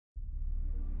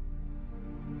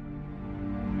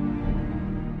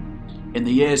In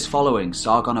the years following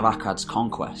Sargon of Akkad's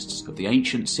conquests of the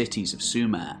ancient cities of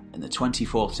Sumer in the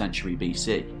 24th century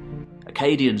BC,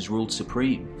 Akkadians ruled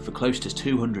supreme for close to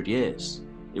 200 years.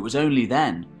 It was only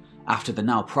then, after the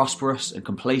now prosperous and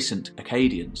complacent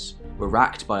Akkadians were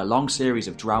racked by a long series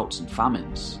of droughts and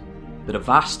famines, that a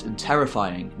vast and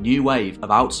terrifying new wave of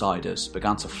outsiders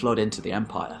began to flood into the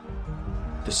empire.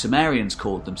 The Sumerians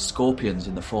called them scorpions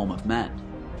in the form of men.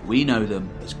 We know them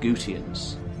as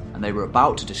Gutians, and they were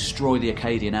about to destroy the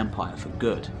Akkadian Empire for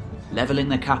good, levelling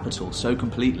their capital so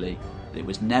completely that it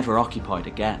was never occupied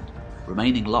again,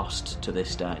 remaining lost to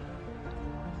this day.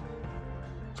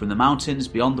 From the mountains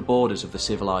beyond the borders of the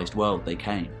civilised world they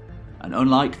came, and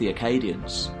unlike the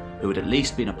Akkadians, who had at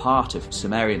least been a part of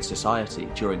Sumerian society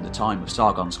during the time of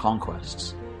Sargon's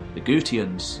conquests, the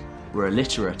Gutians were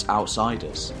illiterate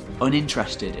outsiders,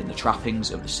 uninterested in the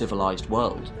trappings of the civilised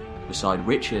world, beside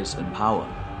riches and power.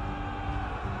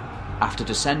 After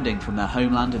descending from their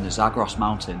homeland in the Zagros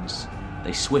Mountains,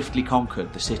 they swiftly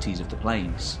conquered the cities of the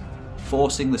plains,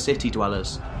 forcing the city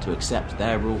dwellers to accept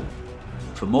their rule.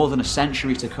 For more than a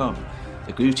century to come,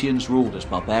 the Gutians ruled as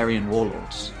barbarian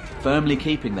warlords, firmly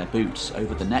keeping their boots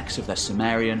over the necks of their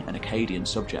Sumerian and Akkadian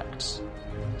subjects.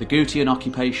 The Gutian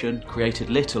occupation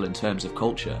created little in terms of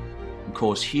culture, and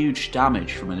caused huge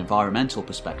damage from an environmental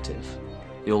perspective.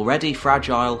 The already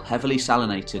fragile, heavily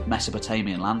salinated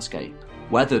Mesopotamian landscape,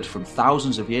 weathered from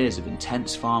thousands of years of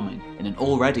intense farming in an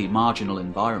already marginal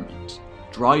environment,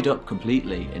 dried up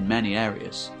completely in many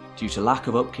areas due to lack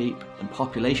of upkeep and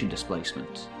population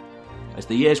displacement. As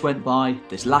the years went by,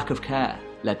 this lack of care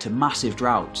led to massive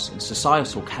droughts and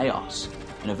societal chaos,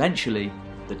 and eventually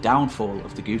the downfall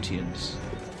of the Gutians.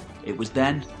 It was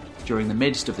then, during the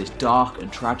midst of this dark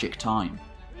and tragic time,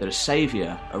 that a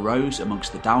saviour arose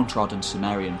amongst the downtrodden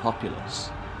Sumerian populace.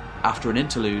 After an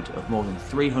interlude of more than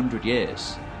 300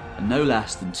 years, and no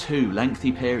less than 2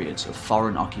 lengthy periods of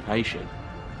foreign occupation,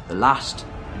 the last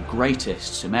and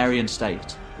greatest Sumerian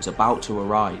state was about to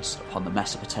arise upon the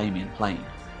Mesopotamian plain,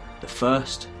 the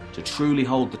first to truly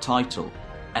hold the title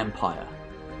Empire.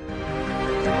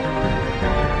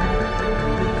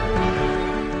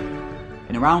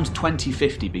 In around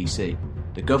 2050 BC,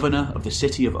 the governor of the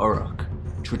city of Uruk,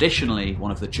 traditionally one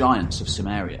of the giants of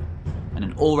Sumeria, and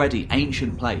an already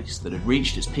ancient place that had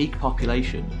reached its peak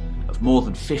population of more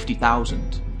than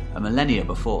 50,000 a millennia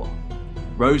before,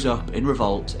 rose up in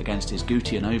revolt against his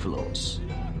Gutian overlords.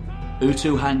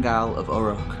 Utu-Hangal of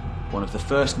Uruk, one of the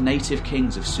first native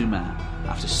kings of Sumer,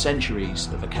 after centuries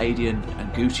of Akkadian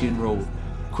and Gutian rule,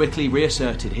 quickly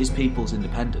reasserted his people's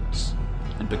independence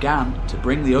and began to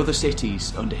bring the other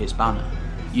cities under his banner,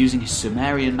 using his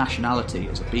Sumerian nationality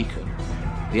as a beacon.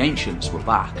 The ancients were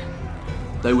back.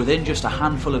 Though within just a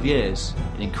handful of years,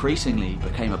 it increasingly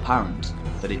became apparent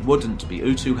that it wouldn't be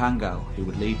Utu-Hangal who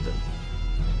would lead them.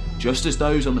 Just as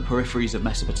those on the peripheries of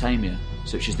Mesopotamia,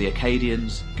 such as the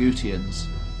Akkadians, Gutians,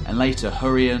 and later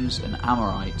Hurrians and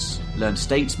Amorites, learned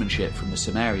statesmanship from the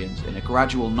Sumerians in a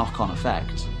gradual knock-on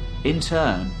effect, in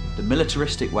turn, the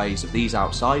militaristic ways of these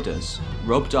outsiders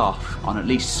rubbed off on at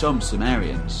least some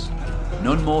Sumerians,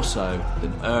 none more so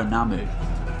than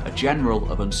Ur-Nammu, a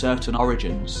general of uncertain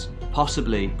origins,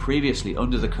 possibly previously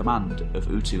under the command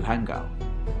of Utu-Hangal.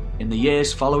 In the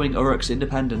years following Uruk's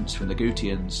independence from the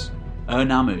Gutians,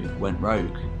 Ur-Nammu went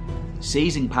rogue,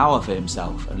 seizing power for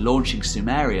himself and launching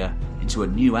Sumeria into a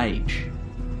new age.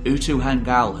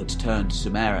 Utu-Hangal had turned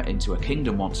Sumeria into a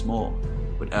kingdom once more,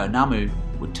 but Ur-Nammu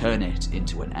would turn it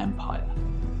into an empire.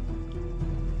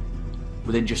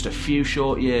 Within just a few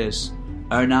short years,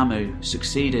 Ur-Nammu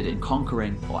succeeded in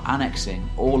conquering or annexing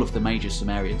all of the major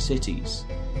Sumerian cities,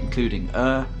 including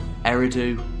Ur,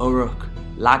 Eridu, Uruk,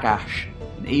 Lagash,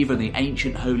 and even the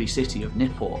ancient holy city of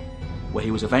Nippur, where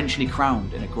he was eventually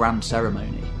crowned in a grand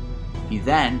ceremony. He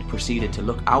then proceeded to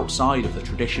look outside of the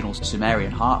traditional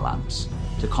Sumerian heartlands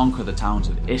to conquer the towns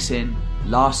of Isin,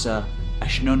 Larsa,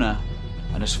 Eshnunna,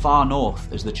 and as far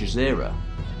north as the Jazira,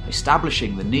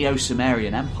 establishing the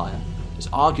Neo-Sumerian Empire as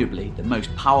arguably the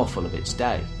most powerful of its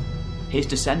day. His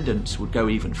descendants would go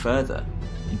even further,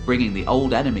 in bringing the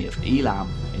old enemy of Elam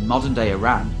in modern-day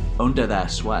Iran under their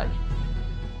sway.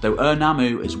 Though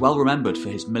Ur-Nammu is well remembered for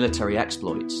his military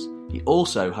exploits, he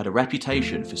also had a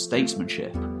reputation for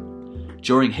statesmanship.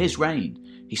 During his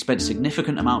reign, he spent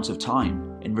significant amounts of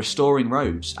time in restoring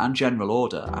roads and general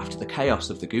order after the chaos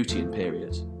of the Gutian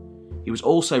period. He was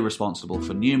also responsible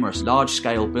for numerous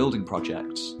large-scale building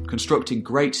projects, constructing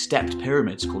great stepped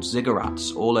pyramids called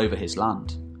ziggurats all over his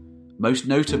land. Most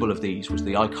notable of these was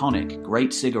the iconic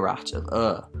Great Ziggurat of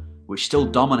Ur, which still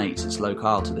dominates its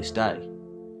locale to this day.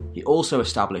 He also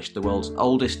established the world's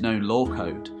oldest known law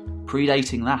code,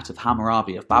 predating that of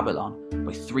Hammurabi of Babylon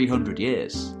by 300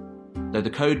 years. Though the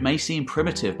code may seem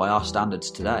primitive by our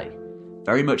standards today,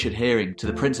 very much adhering to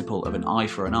the principle of an eye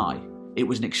for an eye, it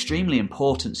was an extremely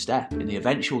important step in the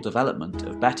eventual development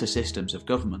of better systems of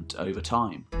government over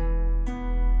time.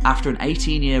 After an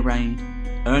 18-year reign,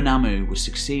 Ur-Nammu was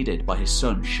succeeded by his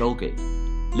son Shulgi.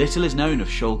 Little is known of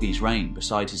Shulgi's reign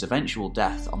besides his eventual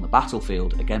death on the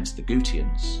battlefield against the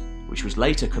Gutians, which was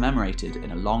later commemorated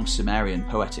in a long Sumerian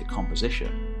poetic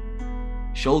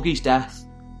composition. Shulgi's death,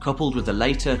 coupled with the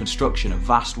later construction of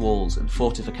vast walls and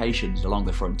fortifications along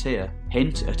the frontier,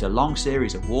 hint at a long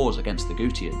series of wars against the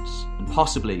Gutians, and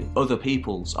possibly other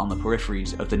peoples on the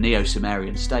peripheries of the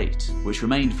Neo-Sumerian state, which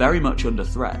remained very much under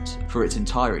threat for its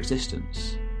entire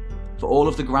existence. For all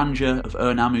of the grandeur of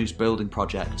Ur-Nammu's building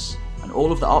projects, and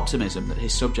all of the optimism that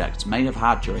his subjects may have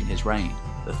had during his reign,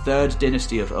 the third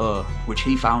dynasty of Ur, which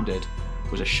he founded,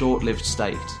 was a short-lived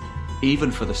state,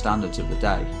 even for the standards of the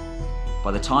day.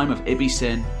 By the time of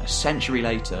Ibbi-Sin, a century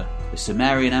later, the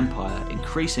Sumerian Empire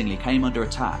increasingly came under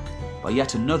attack by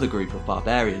yet another group of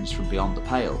barbarians from beyond the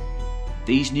Pale.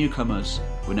 These newcomers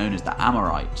were known as the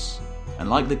Amorites, and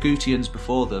like the Gutians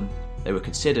before them, they were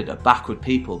considered a backward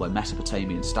people by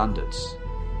Mesopotamian standards.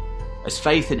 As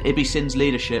faith in Ibbi-Sin's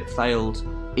leadership failed,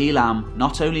 Elam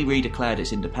not only redeclared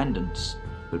its independence,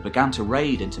 but began to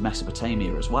raid into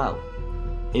Mesopotamia as well.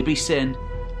 Ibbi-Sin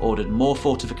ordered more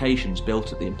fortifications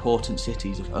built at the important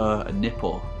cities of Ur and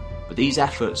Nippur, but these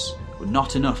efforts were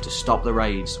not enough to stop the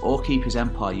raids or keep his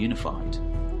empire unified.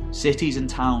 Cities and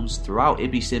towns throughout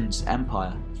Ibbi-Sin's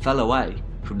empire fell away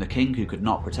from the king who could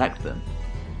not protect them,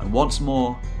 and once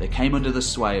more they came under the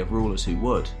sway of rulers who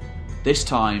would, this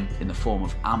time in the form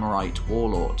of Amorite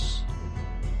warlords.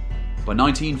 By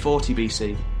 1940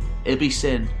 BC,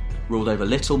 Ibbi-Sin ruled over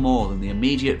little more than the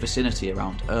immediate vicinity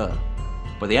around Ur.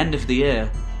 By the end of the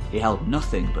year, he held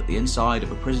nothing but the inside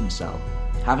of a prison cell,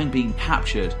 having been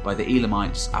captured by the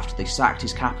Elamites after they sacked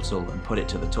his capital and put it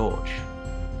to the torch.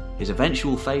 His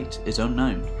eventual fate is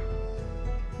unknown.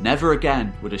 Never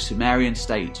again would a Sumerian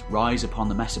state rise upon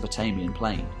the Mesopotamian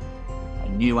plain. A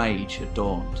new age had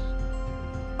dawned.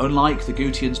 Unlike the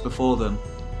Gutians before them,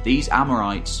 these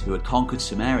Amorites who had conquered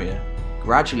Sumeria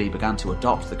gradually began to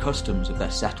adopt the customs of their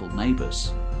settled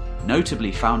neighbours,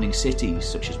 notably founding cities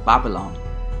such as Babylon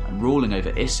and ruling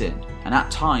over Isin, and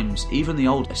at times even the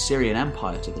old Assyrian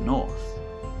Empire to the north.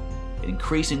 It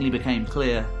increasingly became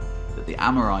clear that the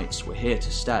Amorites were here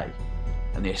to stay,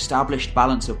 and the established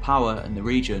balance of power in the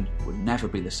region would never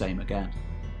be the same again.